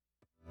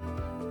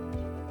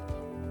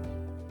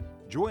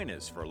Join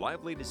us for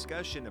lively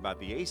discussion about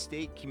the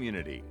A-State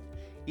community.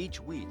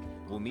 Each week,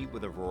 we'll meet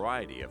with a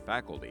variety of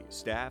faculty,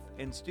 staff,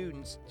 and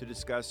students to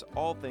discuss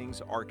all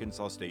things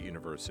Arkansas State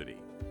University.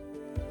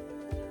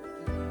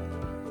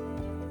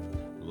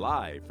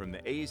 Live from the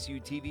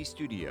ASU TV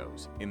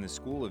studios in the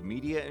School of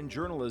Media and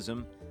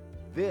Journalism,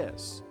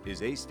 this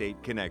is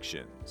A-State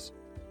Connections.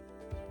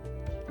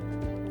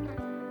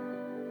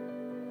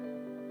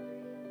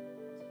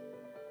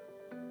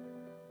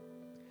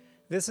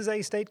 This is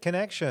A-State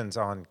Connections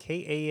on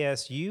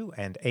KASU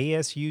and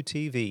ASU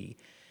TV.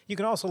 You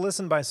can also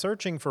listen by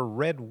searching for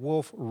Red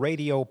Wolf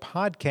Radio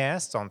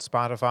Podcasts on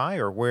Spotify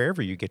or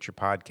wherever you get your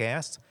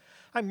podcasts.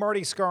 I'm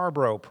Marty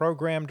Scarbrough,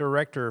 Program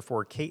Director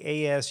for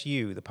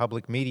KASU, the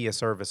public media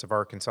service of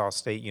Arkansas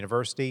State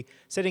University,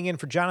 sitting in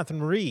for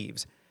Jonathan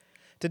Reeves.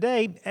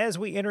 Today, as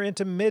we enter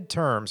into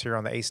midterms here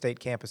on the A-State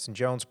campus in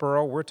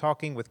Jonesboro, we're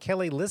talking with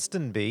Kelli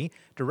Listenbee,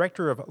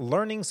 Director of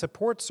Learning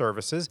Support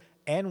Services,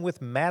 and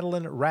with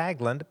Madeline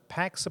Ragland,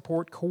 PAC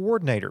Support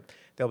Coordinator.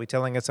 They'll be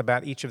telling us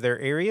about each of their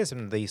areas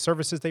and the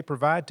services they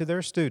provide to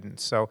their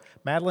students. So,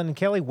 Madeline and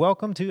Kelli,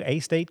 welcome to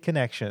A-State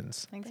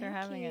Connections. Thanks for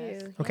having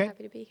us. Okay.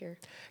 Happy to be here.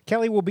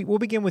 Kelli, we'll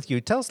begin with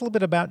you. Tell us a little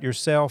bit about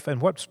yourself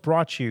and what's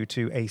brought you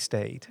to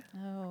A-State.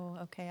 Oh,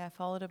 okay. I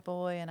followed a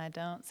boy, and I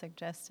don't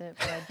suggest it,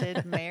 but I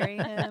did marry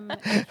him,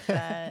 if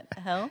that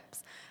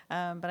helps.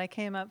 But I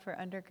came up for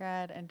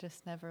undergrad and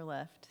just never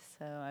left.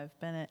 So I've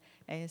been at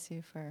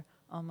ASU for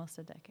almost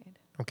a decade.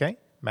 Okay.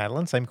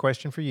 Madeline, same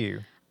question for you.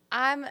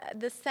 I'm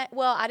the same.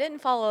 Well, I didn't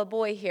follow a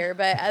boy here,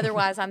 but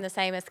otherwise I'm the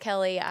same as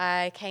Kelli.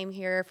 I came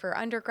here for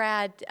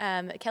undergrad.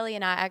 Kelli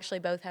and I actually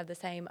both have the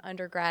same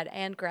undergrad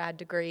and grad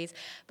degrees,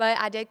 but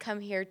I did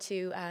come here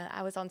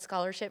I was on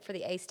scholarship for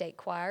the A-State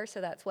Choir, so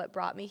that's what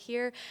brought me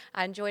here.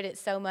 I enjoyed it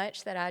so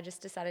much that I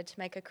just decided to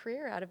make a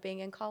career out of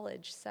being in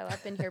college. So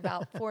I've been here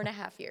about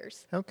 4.5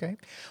 years. Okay.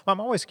 Well, I'm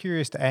always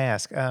curious to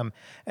ask, and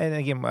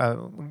again,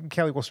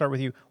 Kelli, we'll start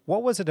with you.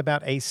 What was it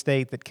about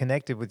A-State that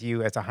connected with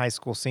you as a high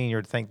school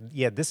senior to think,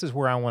 yeah, this is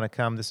where I want to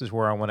come, this is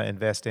where I want to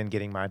invest in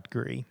getting my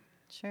degree?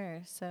 Sure.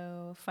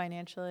 So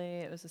financially,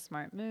 it was a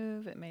smart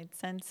move. It made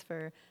sense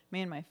for me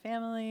and my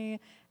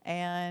family,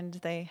 and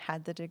they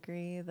had the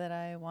degree that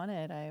I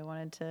wanted. I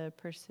wanted to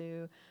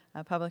pursue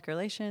public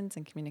relations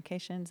and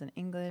communications and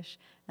English,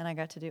 and I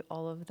got to do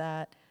all of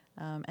that.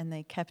 And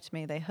they kept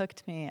me, they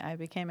hooked me. I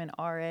became an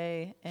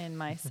RA in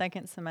my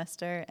second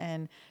semester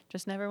and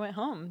just never went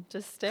home,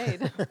 just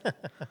stayed.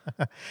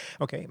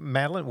 Okay,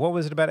 Madeline, what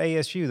was it about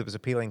ASU that was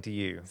appealing to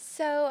you?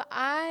 So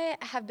I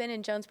have been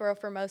in Jonesboro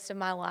for most of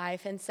my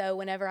life, and so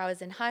whenever I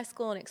was in high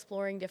school and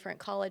exploring different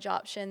college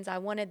options, I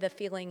wanted the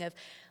feeling of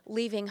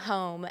leaving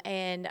home.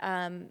 And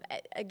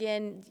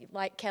again,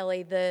 like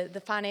Kelli,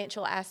 the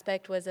financial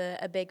aspect was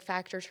a big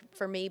factor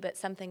for me, but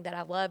something that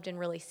I loved and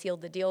really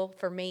sealed the deal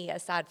for me,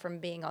 aside from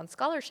being on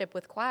scholarship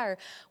with choir,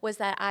 was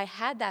that I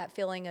had that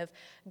feeling of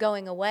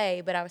going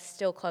away, but I was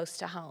still close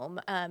to home.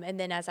 And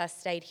then as I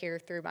stayed here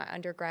through my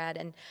undergrad,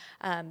 and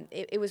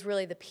it was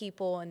really the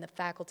people and the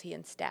faculty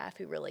and staff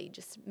who really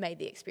just made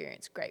the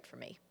experience great for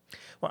me.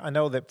 Well, I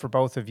know that for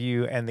both of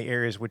you and the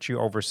areas which you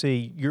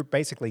oversee, you're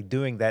basically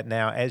doing that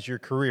now as your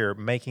career,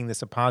 making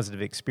this a positive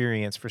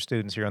experience for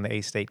students here on the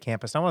A-State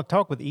campus. I want to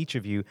talk with each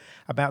of you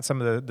about some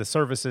of the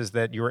services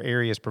that your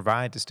areas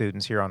provide to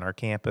students here on our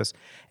campus.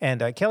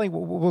 And Kelli,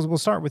 we'll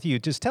start with you.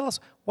 Just tell us,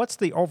 what's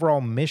the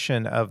overall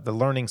mission of the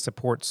Learning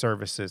Support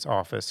Services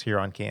office here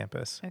on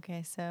campus?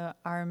 Okay, so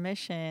our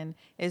mission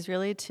is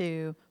really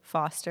to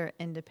foster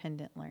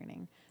independent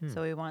learning.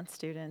 So we want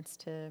students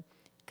to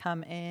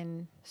come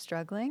in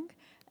struggling,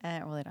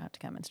 well, they don't have to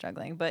come in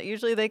struggling, but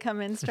usually they come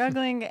in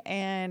struggling,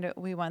 and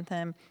we want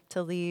them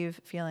to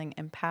leave feeling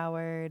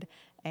empowered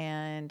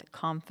and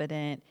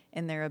confident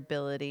in their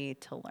ability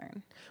to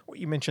learn. Well,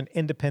 you mentioned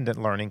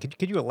independent learning.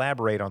 Could you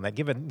elaborate on that?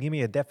 Give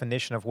me a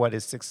definition of what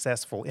is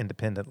successful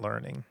independent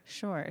learning.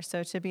 Sure.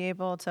 So to be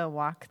able to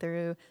walk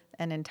through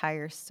an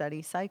entire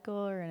study cycle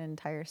or an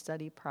entire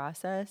study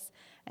process,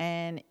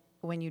 and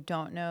when you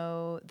don't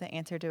know the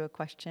answer to a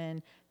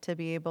question, to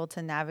be able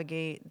to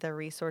navigate the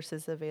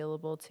resources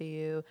available to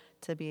you,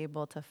 to be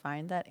able to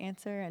find that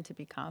answer and to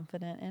be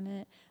confident in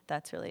it,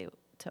 that's really,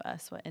 to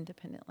us, what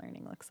independent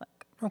learning looks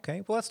like.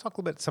 Okay, well, let's talk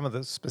a little bit some of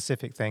the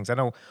specific things. I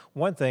know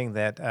one thing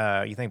that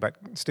you think about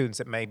students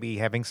that may be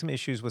having some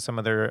issues with some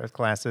of their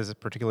classes,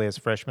 particularly as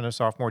freshmen or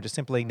sophomore, just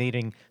simply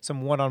needing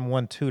some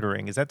one-on-one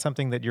tutoring. Is that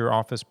something that your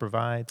office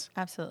provides?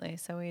 Absolutely.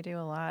 So we do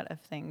a lot of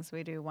things.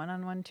 We do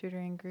one-on-one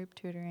tutoring, group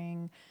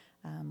tutoring,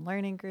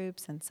 learning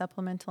groups, and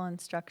supplemental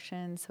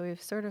instruction. So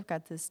we've sort of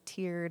got this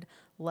tiered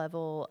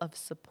level of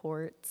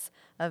supports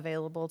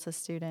available to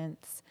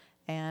students.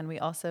 And we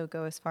also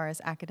go as far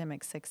as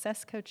academic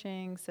success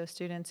coaching. So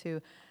students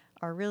who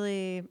are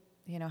really,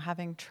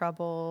 having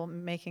trouble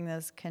making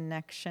those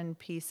connection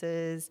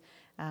pieces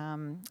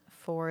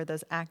for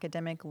those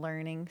academic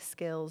learning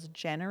skills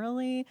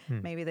generally.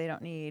 Maybe they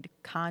don't need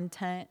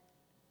content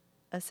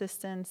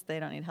assistance. They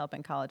don't need help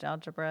in college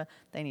algebra.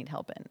 They need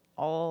help in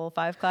all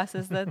 5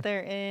 classes that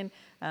they're in.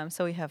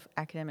 So we have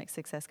academic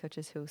success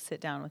coaches who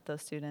sit down with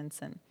those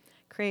students and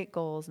create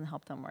goals and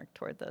help them work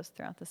toward those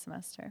throughout the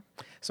semester.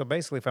 So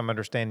basically, if I'm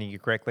understanding you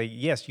correctly,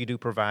 yes, you do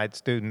provide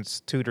students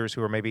tutors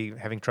who are maybe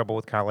having trouble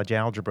with college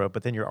algebra,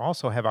 but then you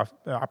also have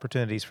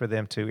opportunities for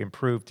them to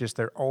improve just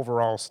their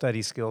overall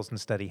study skills and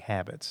study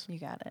habits. You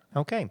got it.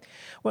 Okay.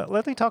 Well,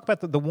 let me talk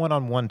about the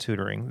one-on-one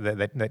tutoring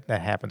that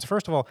happens.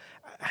 First of all,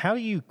 how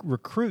do you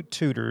recruit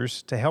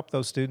tutors to help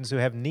those students who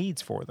have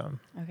needs for them?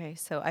 Okay,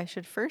 so I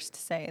should first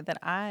say that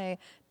I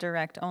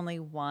direct only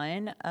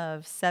one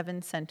of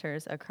 7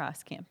 centers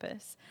across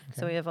campus.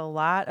 So we have a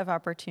lot of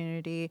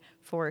opportunity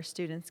for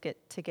students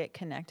to get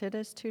connected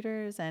as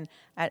tutors, and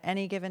at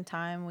any given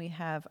time we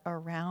have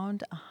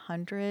around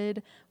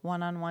 100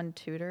 one-on-one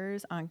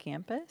tutors on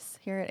campus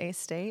here at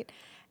A-State.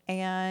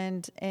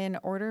 And in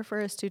order for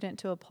a student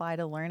to apply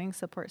to learning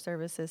support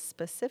services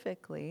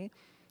specifically,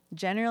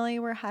 generally,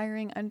 we're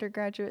hiring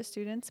undergraduate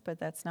students, but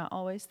that's not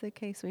always the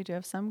case. We do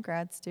have some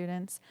grad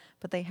students,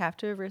 but they have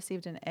to have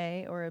received an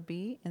A or a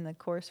B in the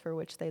course for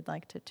which they'd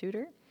like to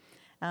tutor.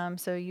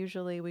 So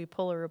usually we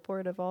pull a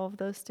report of all of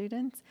those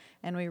students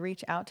and we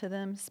reach out to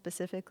them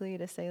specifically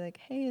to say like,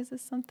 hey, is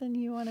this something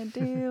you want to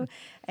do?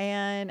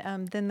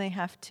 And then they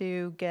have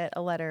to get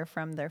a letter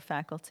from their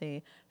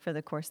faculty for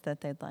the course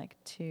that they'd like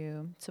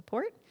to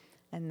support.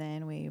 And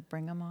then we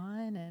bring them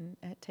on, and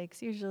it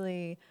takes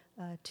usually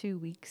 2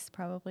 weeks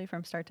probably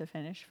from start to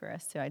finish for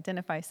us to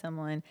identify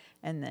someone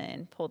and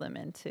then pull them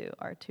into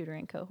our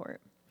tutoring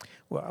cohort.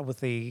 Well,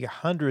 with the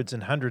hundreds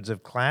and hundreds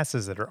of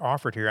classes that are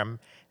offered here,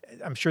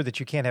 I'm sure that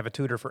you can't have a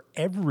tutor for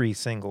every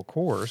single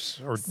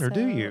course, or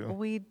do you?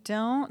 We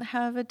don't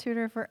have a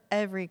tutor for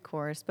every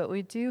course, but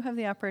we do have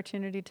the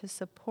opportunity to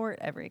support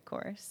every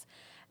course.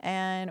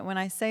 And when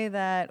I say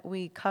that,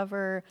 we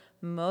cover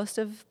most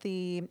of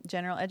the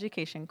general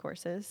education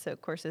courses, so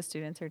courses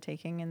students are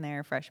taking in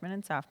their freshman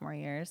and sophomore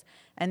years,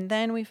 and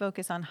then we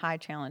focus on high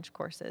challenge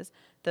courses.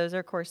 Those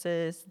are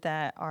courses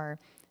that are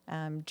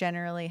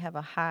generally have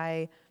a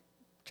high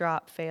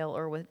drop, fail,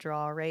 or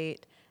withdrawal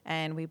rate,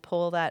 and we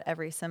pull that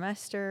every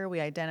semester. We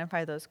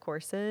identify those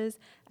courses,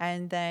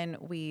 and then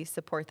we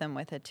support them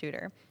with a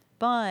tutor.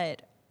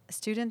 But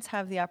students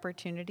have the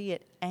opportunity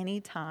at any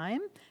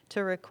time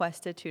to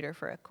request a tutor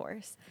for a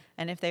course.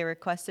 And if they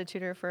request a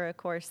tutor for a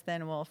course,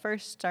 then we'll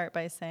first start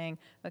by saying,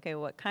 okay,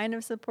 what kind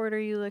of support are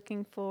you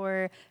looking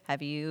for?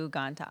 Have you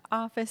gone to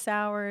office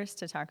hours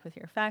to talk with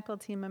your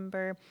faculty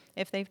member?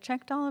 If they've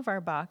checked all of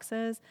our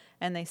boxes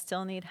and they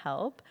still need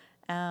help,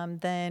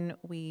 then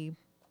we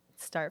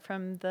start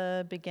from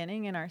the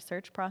beginning in our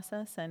search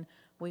process and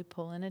we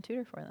pull in a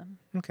tutor for them.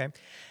 Okay.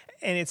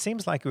 And it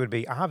seems like it would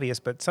be obvious,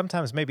 but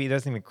sometimes maybe it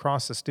doesn't even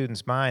cross the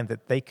student's mind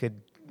that they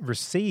could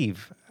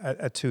receive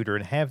a tutor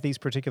and have these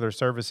particular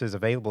services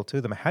available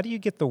to them. How do you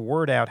get the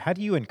word out? How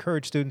do you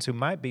encourage students who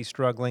might be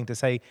struggling to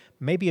say,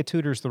 maybe a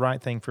tutor's the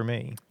right thing for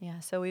me? Yeah,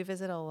 so we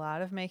visit a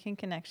lot of Making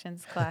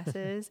Connections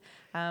classes.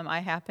 I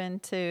happen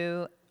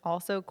to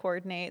also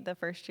coordinate the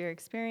first year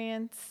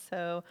experience,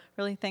 so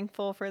really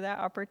thankful for that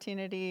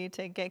opportunity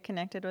to get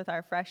connected with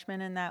our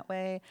freshmen in that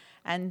way.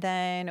 And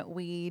then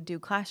we do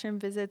classroom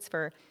visits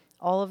for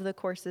all of the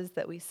courses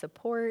that we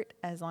support,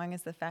 as long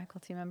as the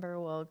faculty member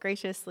will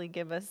graciously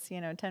give us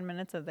 10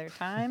 minutes of their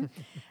time.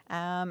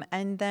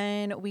 And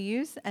then we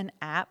use an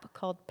app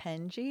called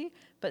Penji,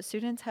 but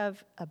students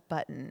have a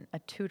button, a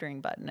tutoring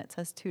button. It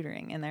says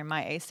tutoring in their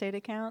My A-State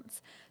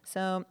accounts.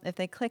 So if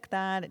they click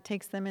that, it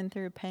takes them in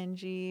through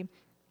Penji,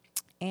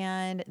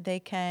 and they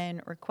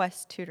can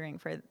request tutoring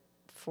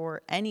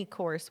for any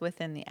course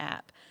within the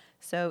app.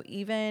 So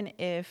even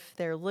if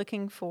they're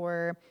looking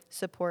for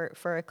support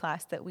for a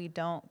class that we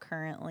don't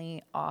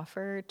currently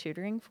offer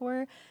tutoring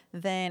for,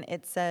 then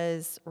it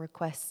says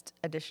request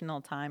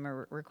additional time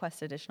or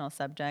request additional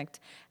subject,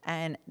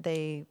 and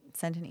they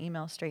send an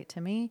email straight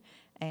to me,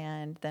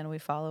 and then we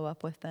follow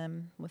up with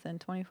them within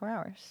 24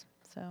 hours.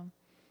 So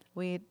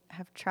we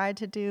have tried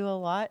to do a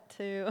lot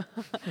to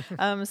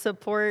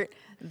support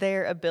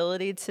their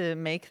ability to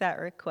make that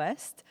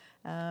request,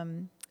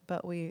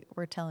 but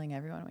we're telling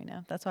everyone we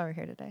know. That's why we're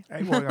here today.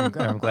 Well,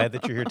 I'm glad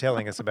that you're here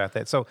telling us about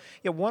that. So,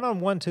 yeah,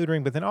 one-on-one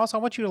tutoring, but then also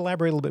I want you to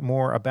elaborate a little bit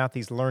more about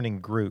these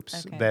learning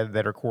groups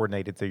that are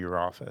coordinated through your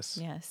office.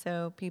 Yeah,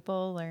 so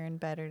people learn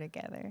better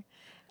together.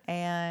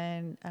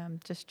 And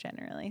just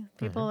generally,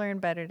 people learn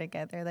better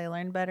together. They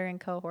learn better in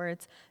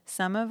cohorts.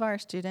 Some of our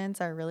students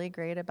are really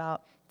great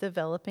about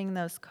developing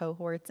those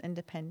cohorts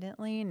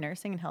independently.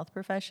 Nursing and health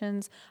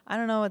professions, I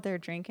don't know what they're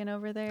drinking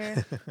over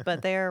there,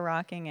 but they are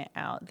rocking it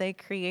out. They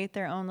create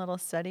their own little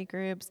study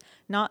groups.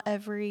 Not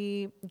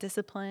every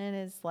discipline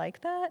is like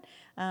that.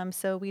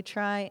 So we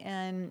try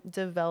and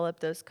develop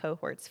those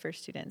cohorts for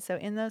students. So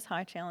in those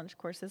high challenge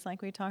courses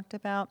like we talked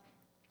about,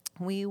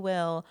 we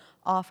will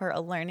offer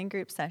a learning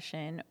group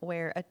session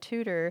where a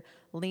tutor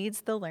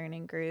leads the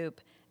learning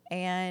group,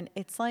 and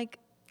it's like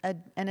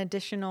an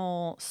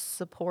additional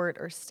support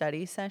or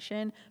study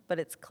session, but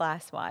it's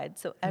class-wide.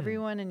 So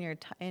everyone in your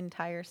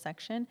entire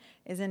section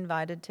is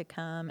invited to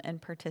come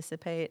and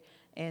participate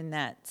in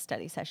that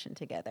study session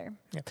together.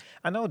 Yeah.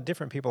 I know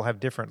different people have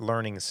different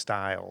learning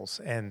styles,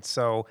 and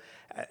so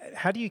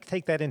how do you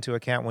take that into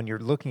account when you're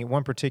looking at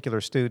one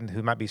particular student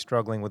who might be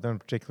struggling with one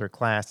particular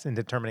class and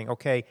determining,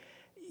 okay,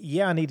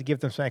 yeah, I need to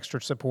give them some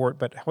extra support,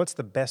 but what's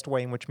the best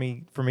way in which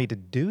for me to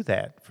do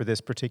that for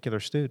this particular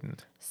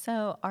student?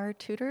 So our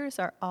tutors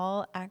are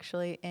all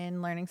actually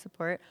in learning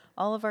support.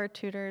 All of our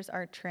tutors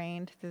are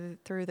trained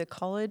through the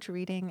College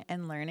Reading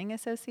and Learning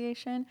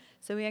Association.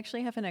 So we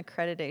actually have an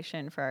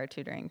accreditation for our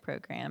tutoring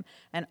program.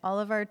 And all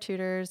of our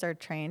tutors are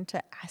trained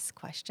to ask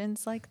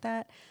questions like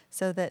that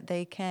so that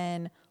they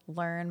can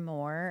learn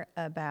more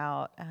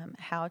about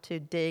how to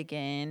dig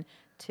in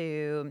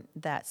to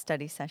that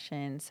study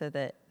session so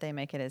that they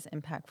make it as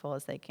impactful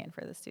as they can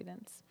for the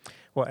students.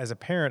 Well, as a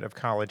parent of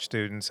college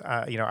students,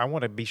 I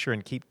want to be sure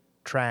and keep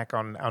track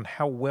on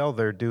how well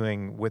they're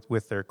doing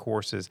with their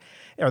courses.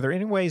 Are there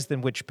any ways in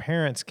which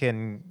parents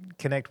can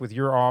connect with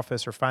your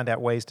office or find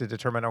out ways to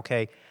determine,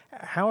 okay,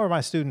 how are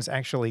my students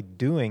actually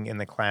doing in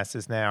the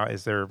classes now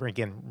as they're,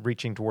 again,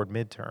 reaching toward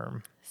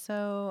midterm?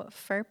 So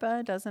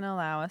FERPA doesn't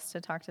allow us to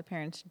talk to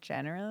parents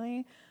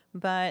generally,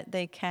 but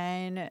they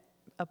can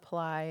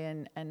apply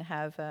and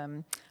have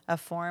a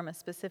form, a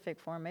specific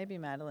form. Maybe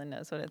Madeline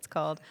knows what it's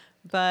called,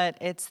 but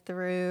it's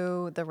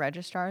through the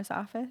registrar's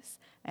office,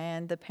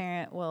 and the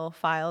parent will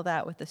file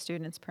that with the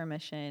student's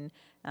permission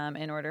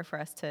in order for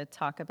us to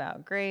talk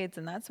about grades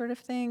and that sort of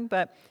thing.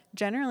 But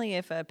generally,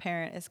 if a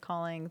parent is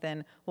calling,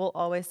 then we'll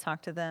always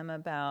talk to them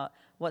about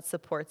what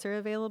supports are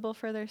available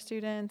for their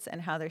students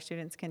and how their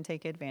students can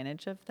take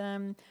advantage of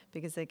them,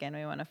 because again,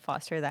 we want to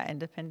foster that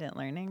independent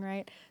learning,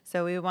 right?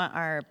 So we want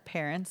our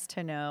parents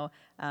to know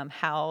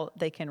how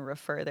they can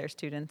refer their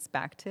students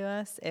back to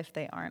us if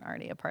they aren't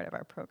already a part of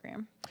our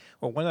program.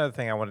 Well, one other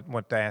thing I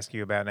want to ask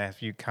you about and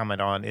ask you to comment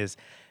on is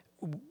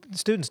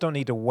students don't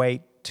need to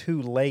wait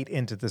too late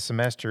into the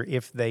semester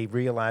if they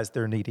realize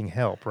they're needing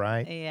help,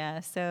 right? Yeah,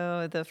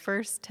 so the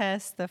first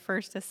test, the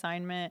first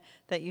assignment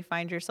that you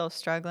find yourself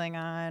struggling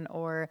on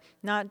or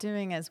not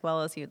doing as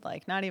well as you'd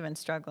like, not even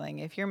struggling.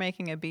 If you're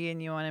making a B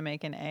and you want to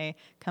make an A,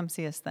 come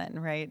see us then,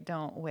 right?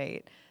 Don't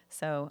wait.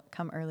 So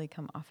come early,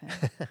 come often.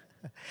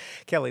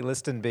 Kelli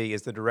Listenbee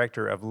is the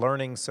Director of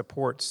Learning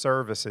Support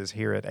Services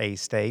here at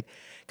A-State.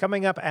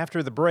 Coming up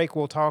after the break,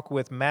 we'll talk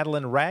with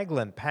Madeline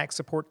Ragland, PAC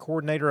Support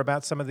Coordinator,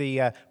 about some of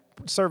the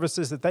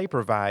services that they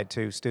provide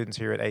to students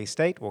here at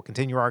A-State. We'll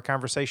continue our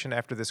conversation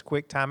after this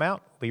quick timeout.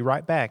 We'll be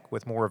right back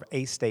with more of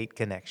A-State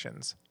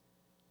Connections.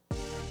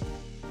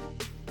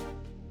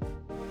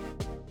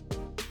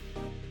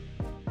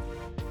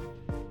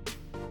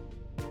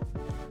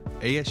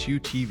 ASU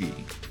TV,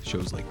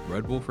 shows like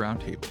Red Wolf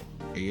Roundtable,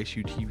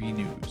 ASU TV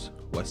News,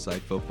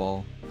 Westside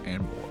Football,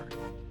 and more.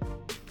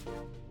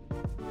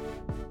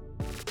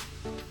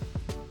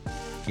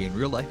 Gain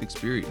real-life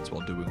experience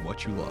while doing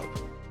what you love.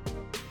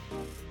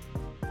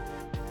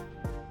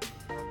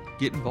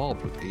 Get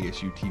involved with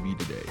ASU TV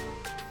today.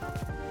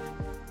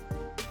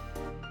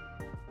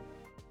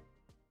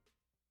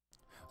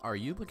 Are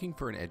you looking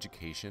for an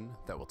education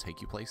that will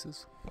take you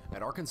places?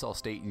 At Arkansas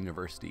State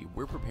University,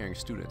 we're preparing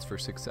students for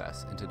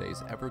success in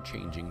today's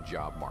ever-changing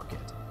job market.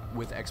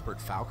 With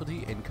expert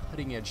faculty and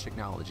cutting-edge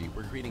technology,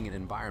 we're creating an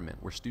environment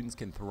where students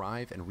can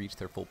thrive and reach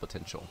their full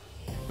potential.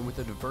 And with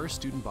a diverse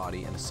student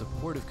body and a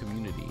supportive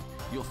community,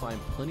 you'll find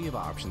plenty of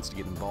options to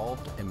get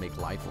involved and make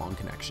lifelong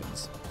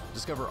connections.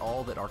 Discover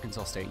all that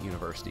Arkansas State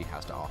University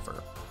has to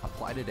offer.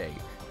 Apply today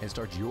and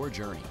start your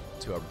journey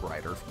to a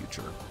brighter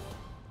future.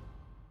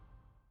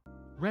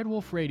 Red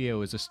Wolf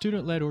Radio is a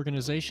student-led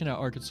organization at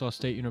Arkansas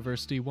State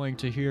University wanting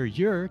to hear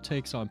your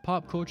takes on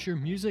pop culture,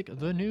 music,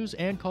 the news,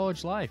 and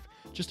college life.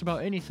 Just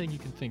about anything you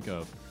can think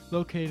of.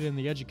 Located in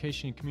the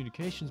Education and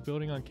Communications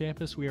building on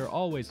campus, we are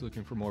always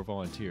looking for more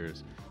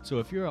volunteers. So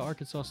if you're an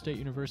Arkansas State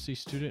University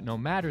student, no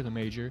matter the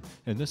major,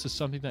 and this is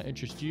something that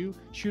interests you,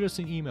 shoot us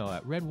an email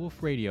at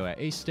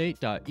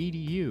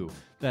redwolfradio@astate.edu.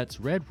 That's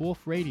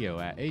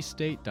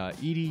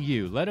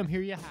redwolfradio@astate.edu. Let them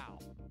hear you howl.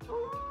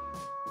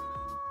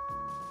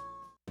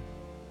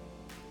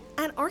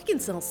 At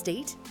Arkansas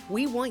State,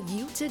 we want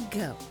you to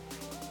go.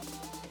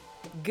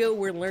 Go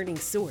where learning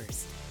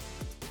soars,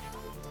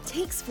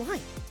 takes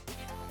flight,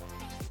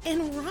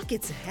 and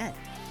rockets ahead.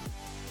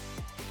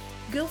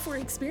 Go for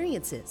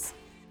experiences,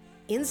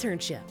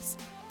 internships,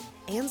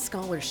 and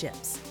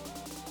scholarships.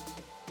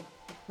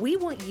 We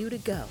want you to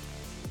go.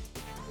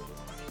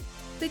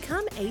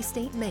 Become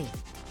A-State Maine.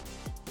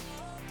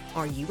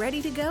 Are you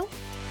ready to go?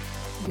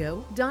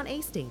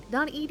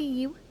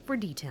 Go.astate.edu for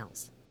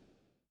details.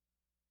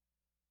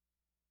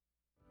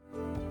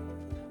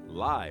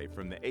 Live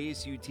from the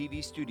ASU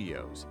TV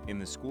studios in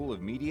the School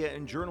of Media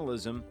and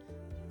Journalism,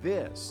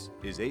 this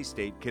is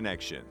A-State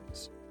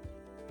Connections.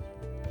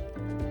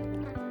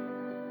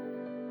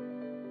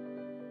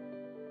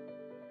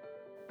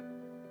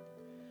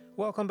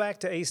 Welcome back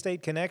to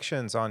A-State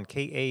Connections on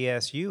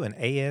KASU and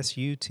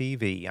ASU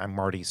TV. I'm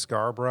Marty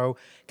Scarbrough,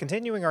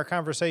 continuing our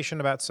conversation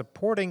about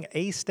supporting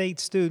A-State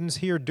students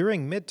here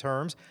during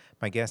midterms.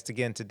 My guests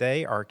again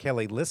today are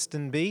Kelli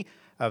Listenbee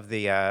of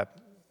the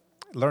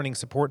Learning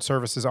Support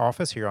Services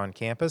Office here on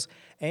campus,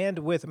 and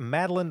with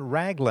Madeline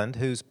Ragland,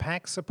 who's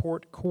PAC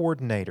Support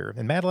Coordinator.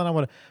 And Madeline, I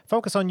want to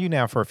focus on you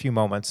now for a few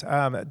moments.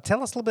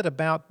 Tell us a little bit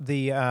about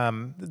the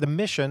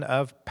mission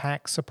of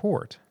PAC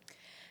Support.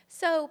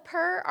 So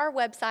per our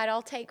website,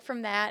 I'll take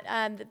from that,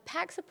 the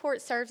PAC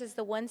Support serves as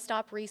the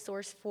one-stop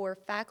resource for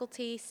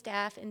faculty,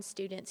 staff, and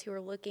students who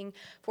are looking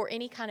for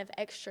any kind of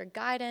extra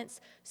guidance,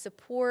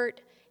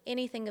 support,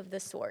 anything of the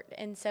sort.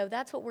 And so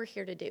that's what we're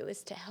here to do,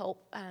 is to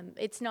help.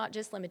 It's not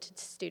just limited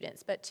to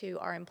students, but to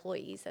our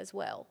employees as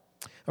well.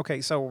 Okay,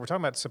 so we're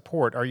talking about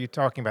support. Are you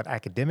talking about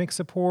academic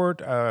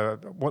support?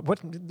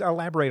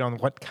 Elaborate on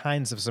what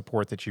kinds of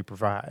support that you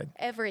provide.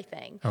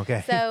 Everything.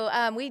 Okay.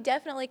 So we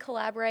definitely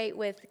collaborate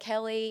with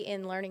Kelli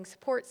in Learning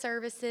Support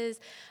Services.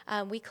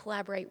 We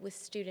collaborate with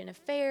Student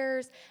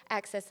Affairs,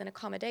 Access and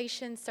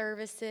Accommodation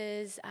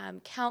Services,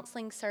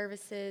 Counseling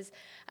Services,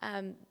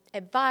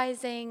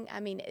 advising.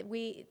 I mean,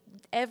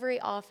 every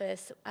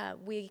office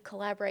we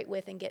collaborate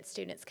with and get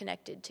students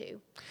connected to.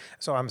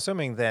 So I'm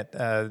assuming that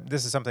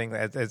this is something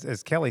that,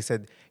 as Kelli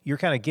said, you're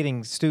kind of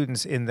getting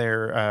students in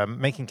their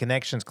making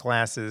connections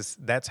classes.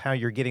 That's how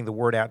you're getting the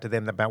word out to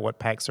them about what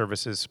PAC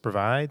Services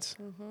provides?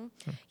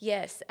 Mm-hmm.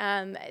 Yes.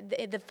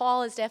 The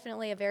fall is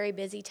definitely a very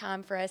busy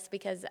time for us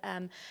because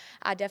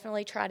I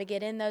definitely try to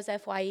get in those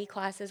FYE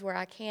classes where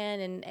I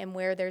can and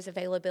where there's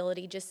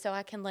availability, just so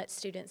I can let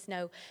students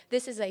know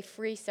this is a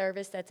free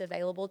service that's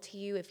available to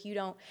you. If you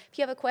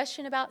have a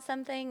question about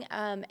something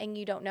and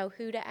you don't know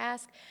who to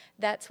ask,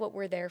 that's what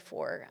we're there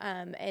for.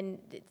 And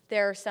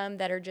there are some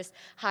that are just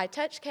high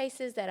touch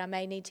cases that I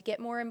may need to get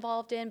more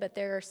involved in, but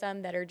there are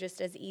some that are just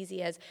as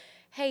easy as,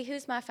 hey,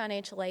 who's my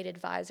financial aid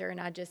advisor? And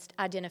I just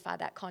identify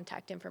that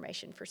contact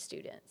information for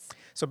students.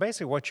 So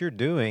basically what you're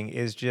doing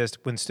is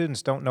just when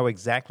students don't know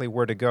exactly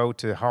where to go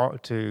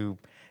to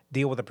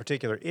deal with a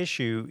particular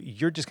issue,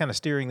 you're just kind of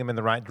steering them in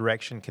the right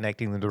direction,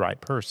 connecting them to the right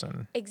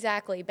person.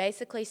 Exactly.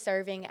 Basically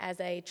serving as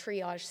a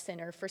triage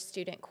center for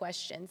student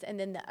questions. And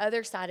then the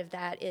other side of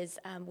that is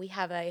we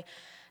have a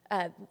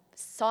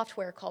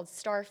software called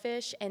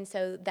Starfish, and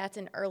so that's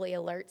an early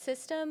alert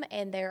system,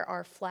 and there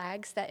are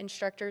flags that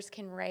instructors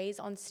can raise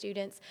on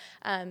students.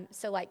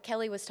 So like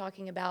Kelli was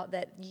talking about,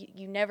 that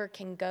you never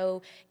can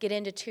get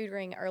into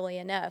tutoring early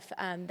enough.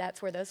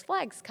 That's where those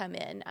flags come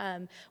in,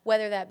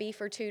 whether that be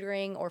for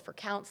tutoring or for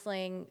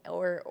counseling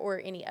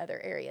or any other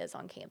areas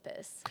on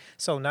campus.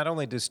 So not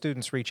only do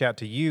students reach out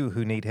to you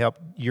who need help,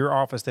 your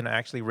office then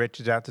actually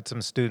reaches out to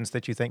some students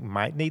that you think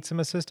might need some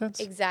assistance?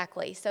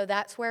 Exactly. So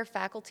that's where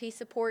faculty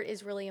support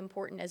is really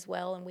important as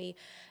well, and we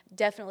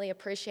definitely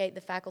appreciate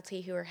the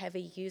faculty who are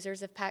heavy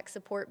users of PAC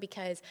support,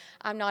 because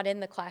I'm not in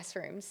the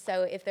classrooms.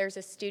 So if there's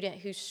a student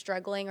who's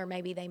struggling, or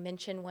maybe they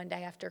mention one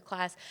day after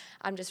class,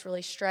 I'm just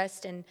really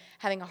stressed and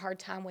having a hard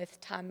time with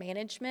time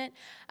management,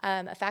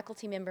 a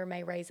faculty member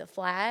may raise a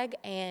flag,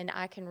 and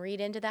I can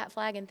read into that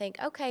flag and think,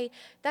 okay,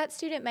 that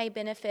student may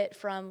benefit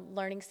from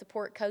learning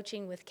support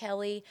coaching with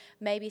Kelli,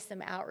 maybe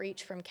some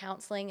outreach from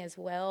counseling as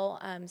well.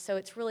 So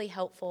it's really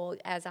helpful,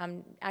 as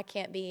I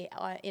can't be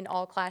in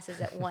all classes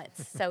at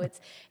once. So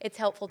it's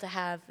helpful to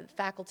have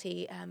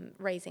faculty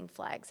raising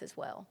flags as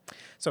well.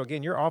 So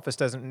again, your office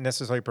doesn't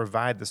necessarily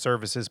provide the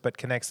services, but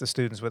connects the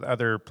students with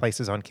other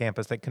places on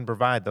campus that can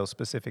provide those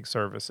specific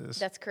services.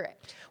 That's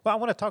correct. Well, I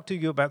want to talk to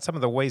you about some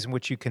of the ways in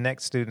which you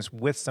connect students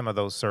with some of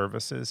those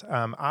services.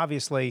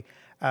 Obviously,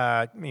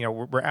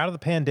 we're out of the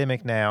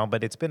pandemic now,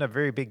 but it's been a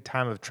very big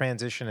time of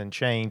transition and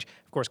change.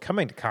 Of course,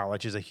 coming to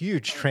college is a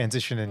huge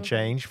transition and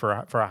change for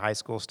a high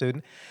school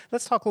student.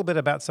 Let's talk a little bit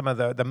about some of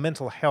the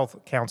mental health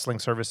counseling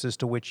services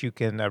to which you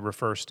can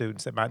refer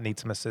students that might need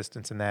some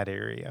assistance in that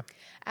area.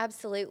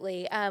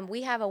 Absolutely.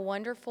 We have a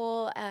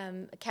wonderful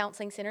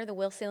counseling center, the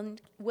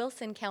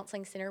Wilson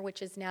Counseling Center,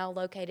 which is now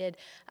located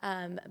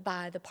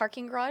by the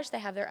parking garage. They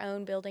have their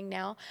own building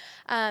now.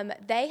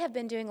 They have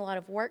been doing a lot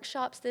of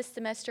workshops this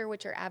semester,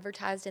 which are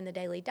advertised in the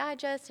Daily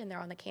Digest, and they're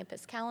on the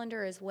campus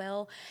calendar as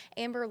well.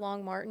 Amber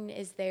Long Martin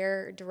is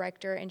their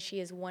director, and she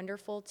is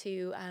wonderful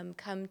to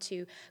come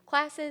to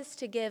classes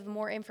to give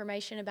more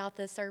information about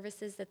the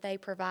services that they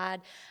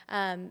provide.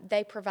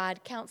 They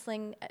provide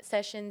counseling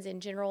sessions in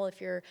general if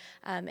you're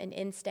an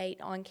in-state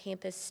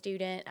on-campus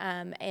student,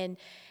 and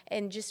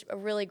just a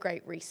really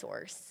great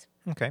resource.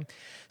 Okay.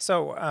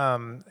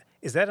 So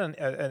is that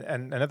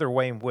another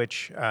way in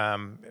which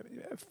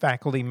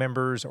faculty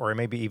members, or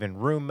maybe even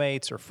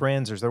roommates or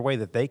friends, is there a way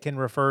that they can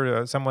refer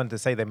to someone to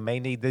say they may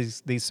need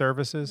these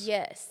services?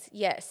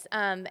 Yes.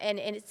 And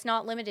it's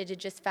not limited to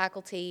just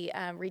faculty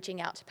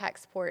reaching out to PAC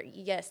support.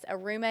 Yes, a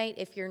roommate,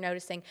 if you're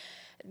noticing,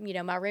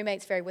 my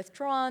roommate's very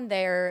withdrawn,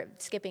 they're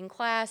skipping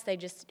class, they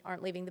just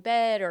aren't leaving the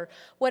bed, or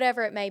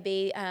whatever it may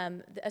be,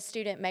 a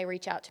student may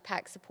reach out to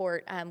PAC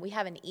support. We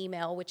have an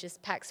email, which is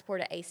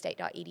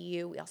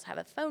pacsupport@astate.edu. We also have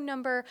a phone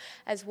number,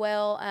 as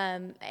well.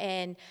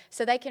 And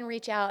so they can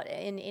reach out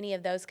in any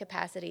of those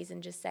capacities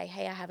and just say,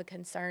 hey, I have a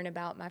concern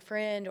about my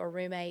friend or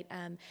roommate,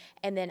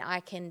 and then I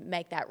can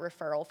make that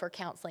referral for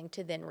counseling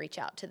to then reach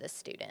out to the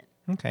student.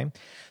 Okay.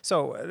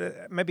 So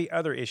maybe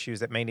other issues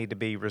that may need to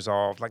be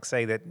resolved, like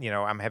say that,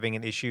 I'm having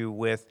an issue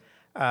with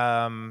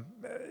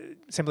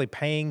simply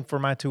paying for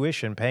my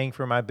tuition, paying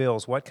for my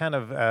bills. What kind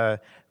of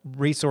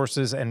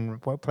resources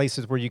and what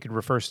places where you could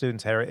refer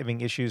students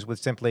having issues with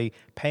simply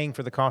paying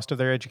for the cost of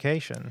their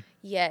education?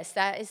 Yes,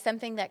 that is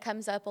something that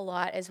comes up a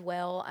lot as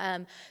well.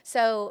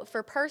 So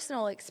for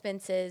personal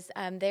expenses,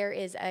 there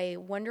is a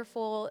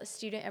wonderful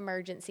student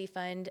emergency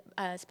fund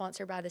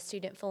sponsored by the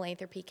Student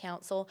Philanthropy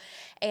Council,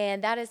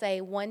 and that is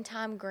a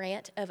one-time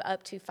grant of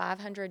up to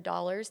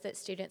 $500 that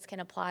students can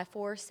apply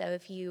for. So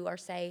if you are,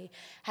 say,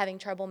 having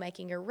trouble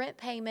making your rent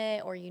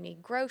payment, or you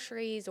need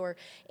groceries, or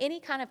any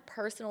kind of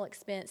personal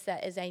expense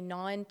that is a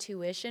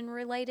non-tuition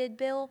related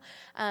bill,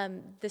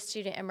 the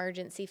Student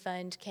Emergency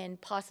Fund can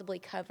possibly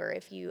cover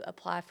if you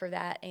apply for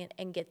that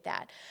and get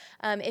that.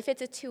 If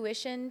it's a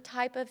tuition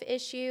type of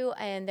issue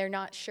and they're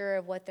not sure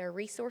of what their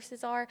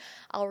resources are,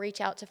 I'll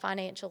reach out to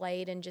financial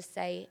aid and just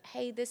say,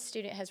 hey, this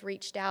student has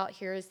reached out,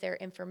 here is their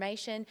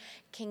information.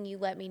 Can you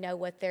let me know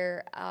what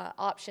their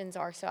options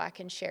are so I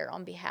can share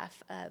on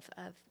behalf of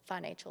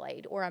financial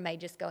aid? Or I may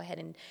just go ahead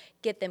and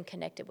get them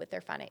connected with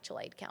their financial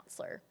aid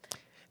counselor.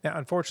 Now,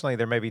 unfortunately,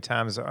 there may be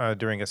times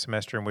during a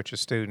semester in which a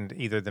student,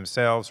 either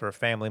themselves or a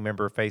family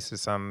member,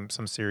 faces some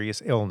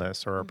serious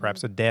illness or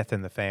perhaps a death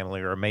in the family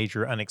or a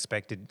major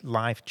unexpected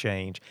life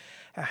change.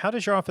 How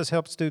does your office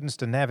help students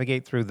to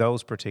navigate through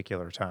those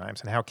particular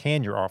times, and how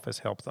can your office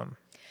help them?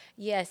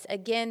 Yes,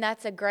 again,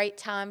 that's a great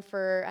time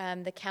for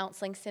the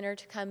counseling center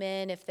to come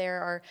in if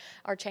there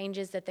are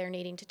changes that they're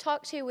needing to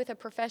talk to with a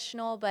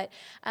professional. But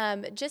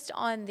just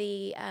on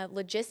the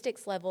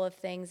logistics level of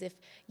things, if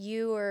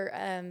you are,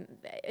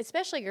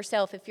 especially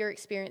yourself, if you're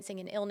experiencing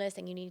an illness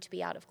and you need to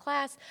be out of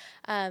class,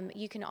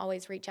 you can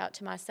always reach out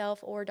to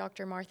myself or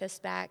Dr. Martha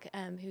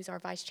Spack, who's our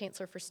Vice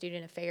Chancellor for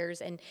Student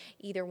Affairs, and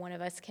either one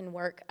of us can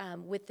work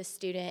with the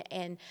student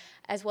and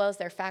as well as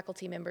their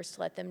faculty members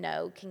to let them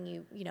know, can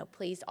you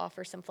please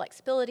offer some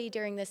flexibility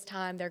during this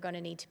time. They're going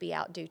to need to be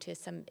out due to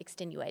some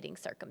extenuating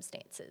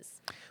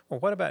circumstances. Well,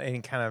 what about any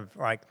kind of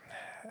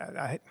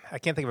I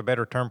can't think of a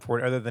better term for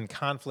it other than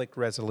conflict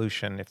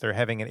resolution. If they're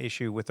having an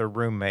issue with a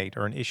roommate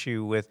or an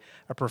issue with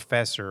a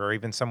professor or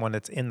even someone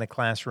that's in the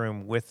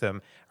classroom with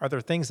them, are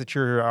there things that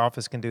your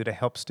office can do to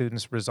help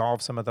students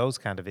resolve some of those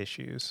kind of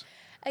issues?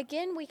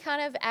 Again, we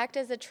kind of act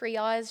as a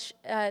triage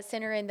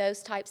center in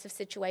those types of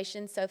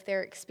situations. So if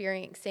they're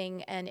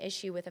experiencing an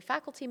issue with a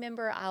faculty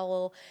member, I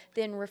will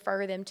then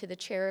refer them to the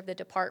chair of the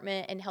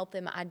department and help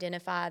them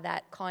identify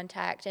that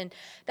contact. And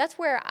that's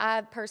where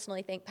I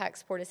personally think PAC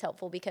Support is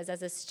helpful, because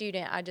as a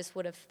student, I just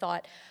would have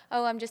thought,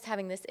 oh, I'm just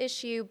having this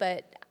issue,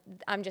 but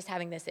I'm just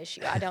having this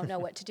issue. I don't know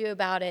what to do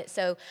about it.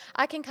 So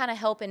I can kind of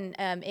help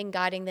in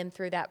guiding them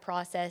through that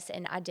process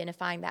and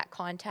identifying that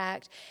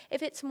contact.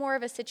 If it's more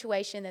of a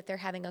situation that they're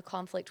having a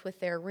conflict with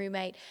their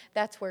roommate,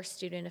 that's where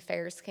student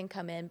affairs can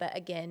come in. But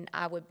again,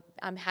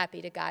 I'm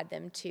happy to guide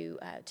them to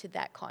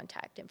that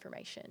contact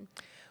information.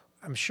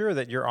 I'm sure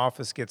that your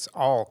office gets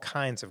all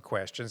kinds of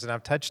questions, and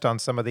I've touched on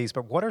some of these,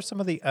 but what are some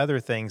of the other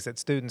things that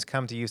students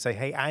come to you say,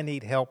 hey, I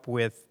need help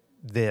with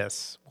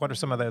this? What are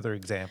some of the other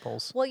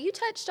examples? Well, you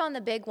touched on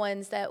the big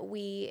ones that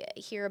we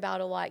hear about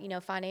a lot,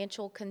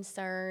 financial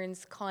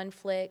concerns,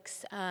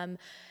 conflicts,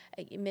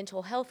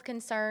 mental health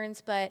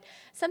concerns, but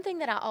something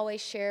that I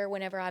always share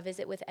whenever I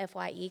visit with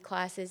FYE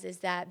classes is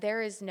that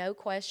there is no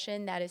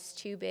question that is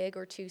too big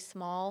or too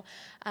small.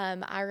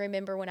 I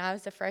remember when I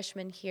was a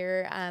freshman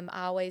here, I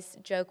always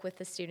joke with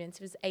the students,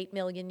 it was 8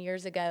 million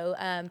years ago,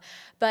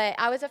 but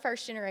I was a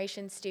first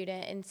generation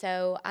student, and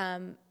so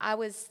I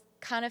was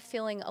kind of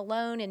feeling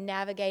alone and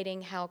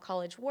navigating how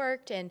college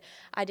worked, and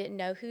I didn't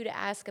know who to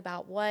ask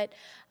about what.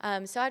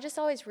 So I just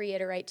always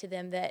reiterate to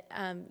them that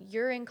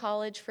you're in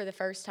college for the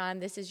first time.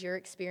 This is your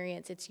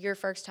experience. It's your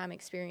first time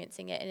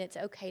experiencing it, and it's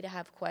okay to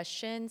have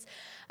questions.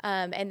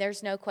 And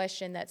there's no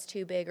question that's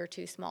too big or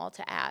too small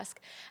to ask.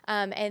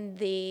 And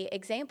the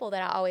example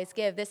that I always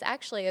give, this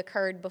actually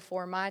occurred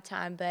before my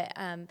time, but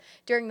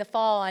during the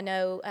fall, I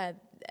know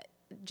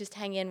just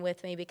hang in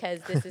with me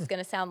because this is going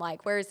to sound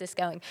like, where is this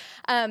going?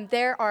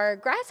 There are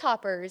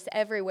grasshoppers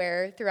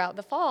everywhere throughout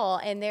the fall,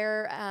 and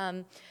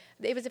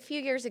it was a few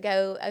years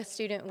ago, a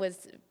student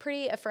was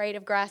pretty afraid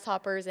of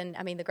grasshoppers, and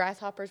I mean, the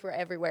grasshoppers were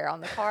everywhere,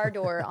 on the car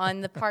door, on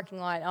the parking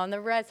lot, on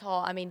the res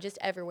hall, I mean, just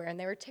everywhere, and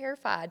they were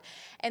terrified.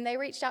 And they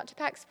reached out to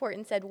PAC Support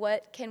and said,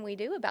 what can we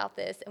do about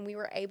this? And we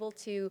were able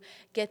to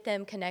get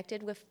them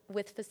connected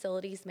with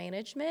facilities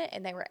management,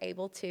 and they were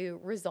able to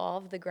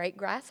resolve the great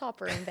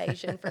grasshopper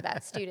invasion for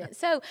that student.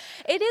 So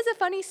it is a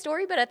funny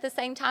story, but at the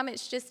same time,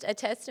 it's just a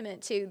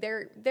testament to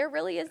there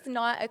really is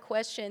not a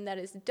question that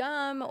is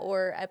dumb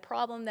or a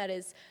problem that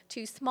is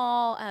too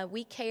small.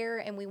 We care,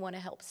 and we want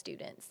to help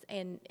students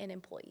and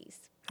employees.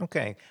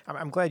 Okay.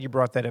 I'm glad you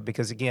brought that up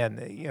because, again,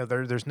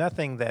 there's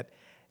nothing that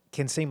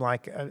can seem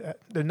like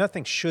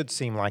nothing should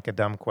seem like a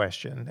dumb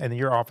question, and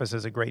your office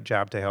does a great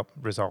job to help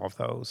resolve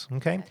those.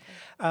 Okay,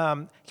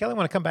 Kelly, I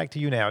want to come back to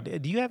you now.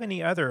 Do you have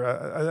any other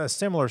a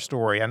similar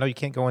story? I know you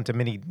can't go into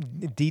many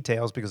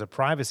details because of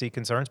privacy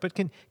concerns, but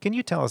can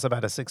you tell us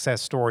about a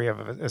success story of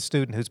a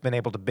student who's been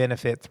able to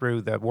benefit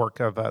through the work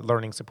of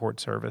learning support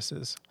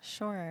services?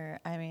 Sure.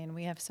 I mean,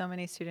 we have so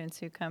many students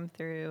who come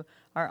through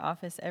our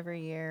office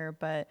every year,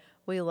 but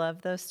we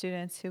love those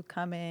students who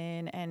come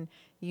in and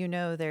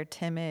they're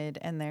timid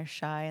and they're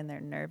shy and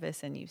they're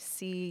nervous, and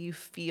you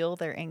feel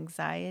their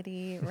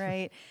anxiety,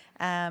 right?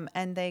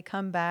 And they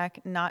come back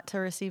not to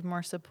receive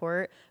more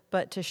support,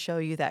 but to show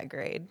you that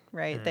grade,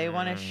 right? They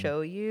want to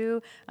show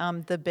you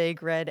the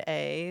big red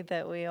A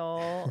that we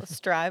all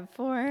strive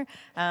for.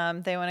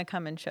 They want to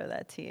come and show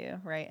that to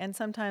you, right? And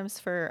sometimes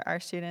for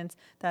our students,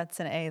 that's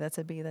an A, that's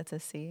a B, that's a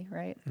C,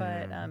 right?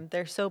 But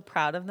they're so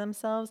proud of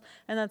themselves,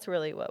 and that's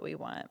really what we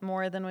want.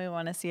 More than we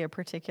want to see a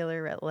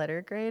particular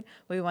letter grade,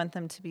 we want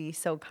them to be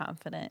so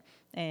confident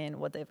in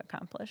what they've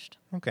accomplished.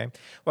 Okay.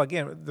 Well,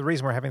 again, the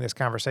reason we're having this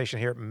conversation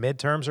here,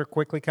 midterms are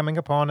quickly coming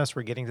upon us.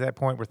 We're getting to that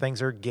point where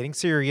things are getting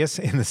serious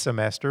in the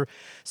semester.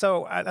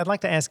 So I'd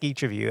like to ask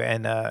each of you,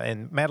 and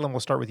Madeline,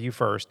 we'll start with you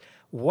first.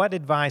 What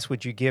advice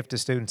would you give to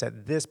students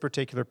at this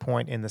particular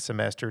point in the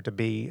semester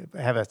to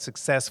have a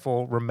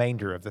successful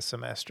remainder of the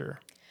semester?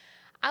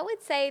 I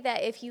would say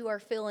that if you are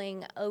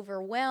feeling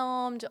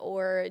overwhelmed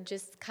or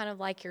just kind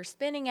of like you're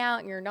spinning out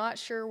and you're not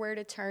sure where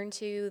to turn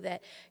to,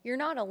 that you're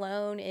not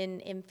alone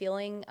in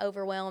feeling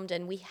overwhelmed,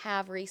 and we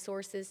have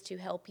resources to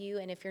help you.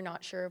 And if you're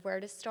not sure of where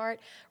to start,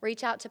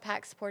 reach out to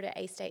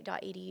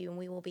pacsupport@astate.edu, and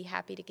we will be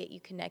happy to get you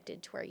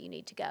connected to where you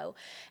need to go.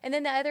 And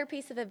then the other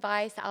piece of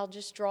advice, I'll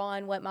just draw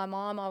on what my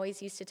mom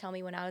always used to tell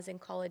me when I was in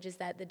college, is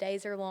that the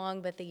days are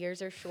long, but the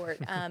years are short.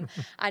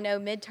 I know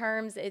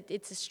midterms,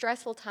 it's a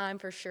stressful time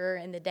for sure,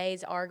 and the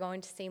days are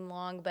going to seem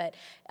long, but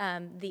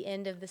the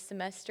end of the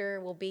semester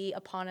will be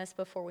upon us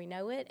before we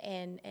know it,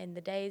 and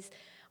the days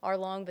are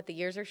long, but the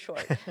years are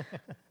short.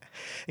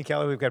 And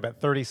Kelly, we've got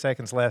about 30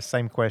 seconds left.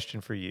 Same question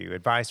for you.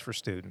 Advice for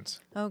students.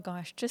 Oh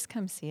gosh, just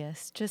come see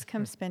us. Just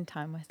come spend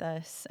time with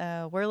us.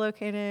 We're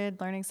located,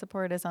 Learning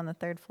Support is on the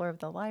 3rd floor of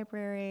the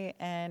library,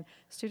 and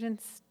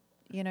students,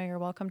 you're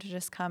welcome to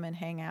just come and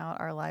hang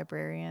out. Our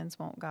librarians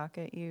won't gawk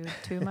at you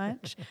too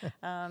much.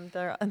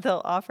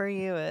 They'll offer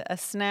you a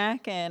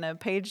snack and a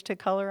page to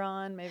color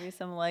on, maybe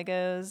some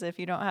Legos if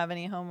you don't have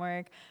any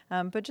homework.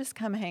 But just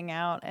come hang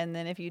out, and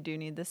then if you do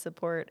need the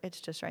support, it's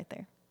just right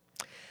there.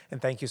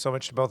 And thank you so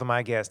much to both of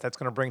my guests. That's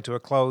going to bring to a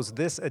close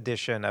this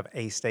edition of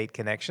A-State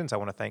Connections. I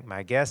want to thank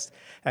my guests,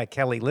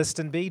 Kelli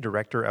Listenbee,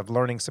 Director of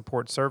Learning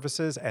Support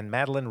Services, and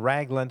Madeline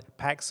Ragland,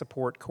 PAC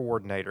Support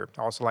Coordinator.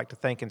 I also like to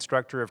thank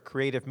Instructor of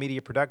Creative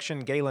Media Production,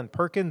 Galen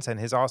Perkins, and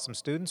his awesome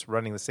students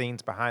running the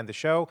scenes behind the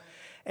show.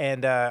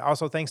 And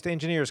also thanks to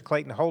engineers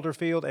Clayton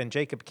Holderfield and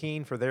Jacob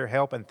Keene for their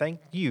help, and thank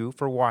you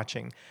for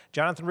watching.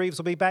 Jonathan Reeves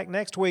will be back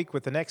next week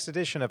with the next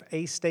edition of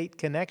A-State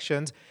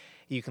Connections.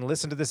 You can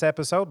listen to this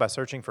episode by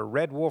searching for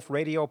Red Wolf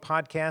Radio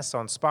Podcasts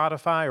on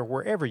Spotify or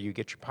wherever you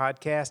get your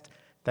podcast.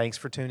 Thanks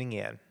for tuning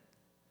in.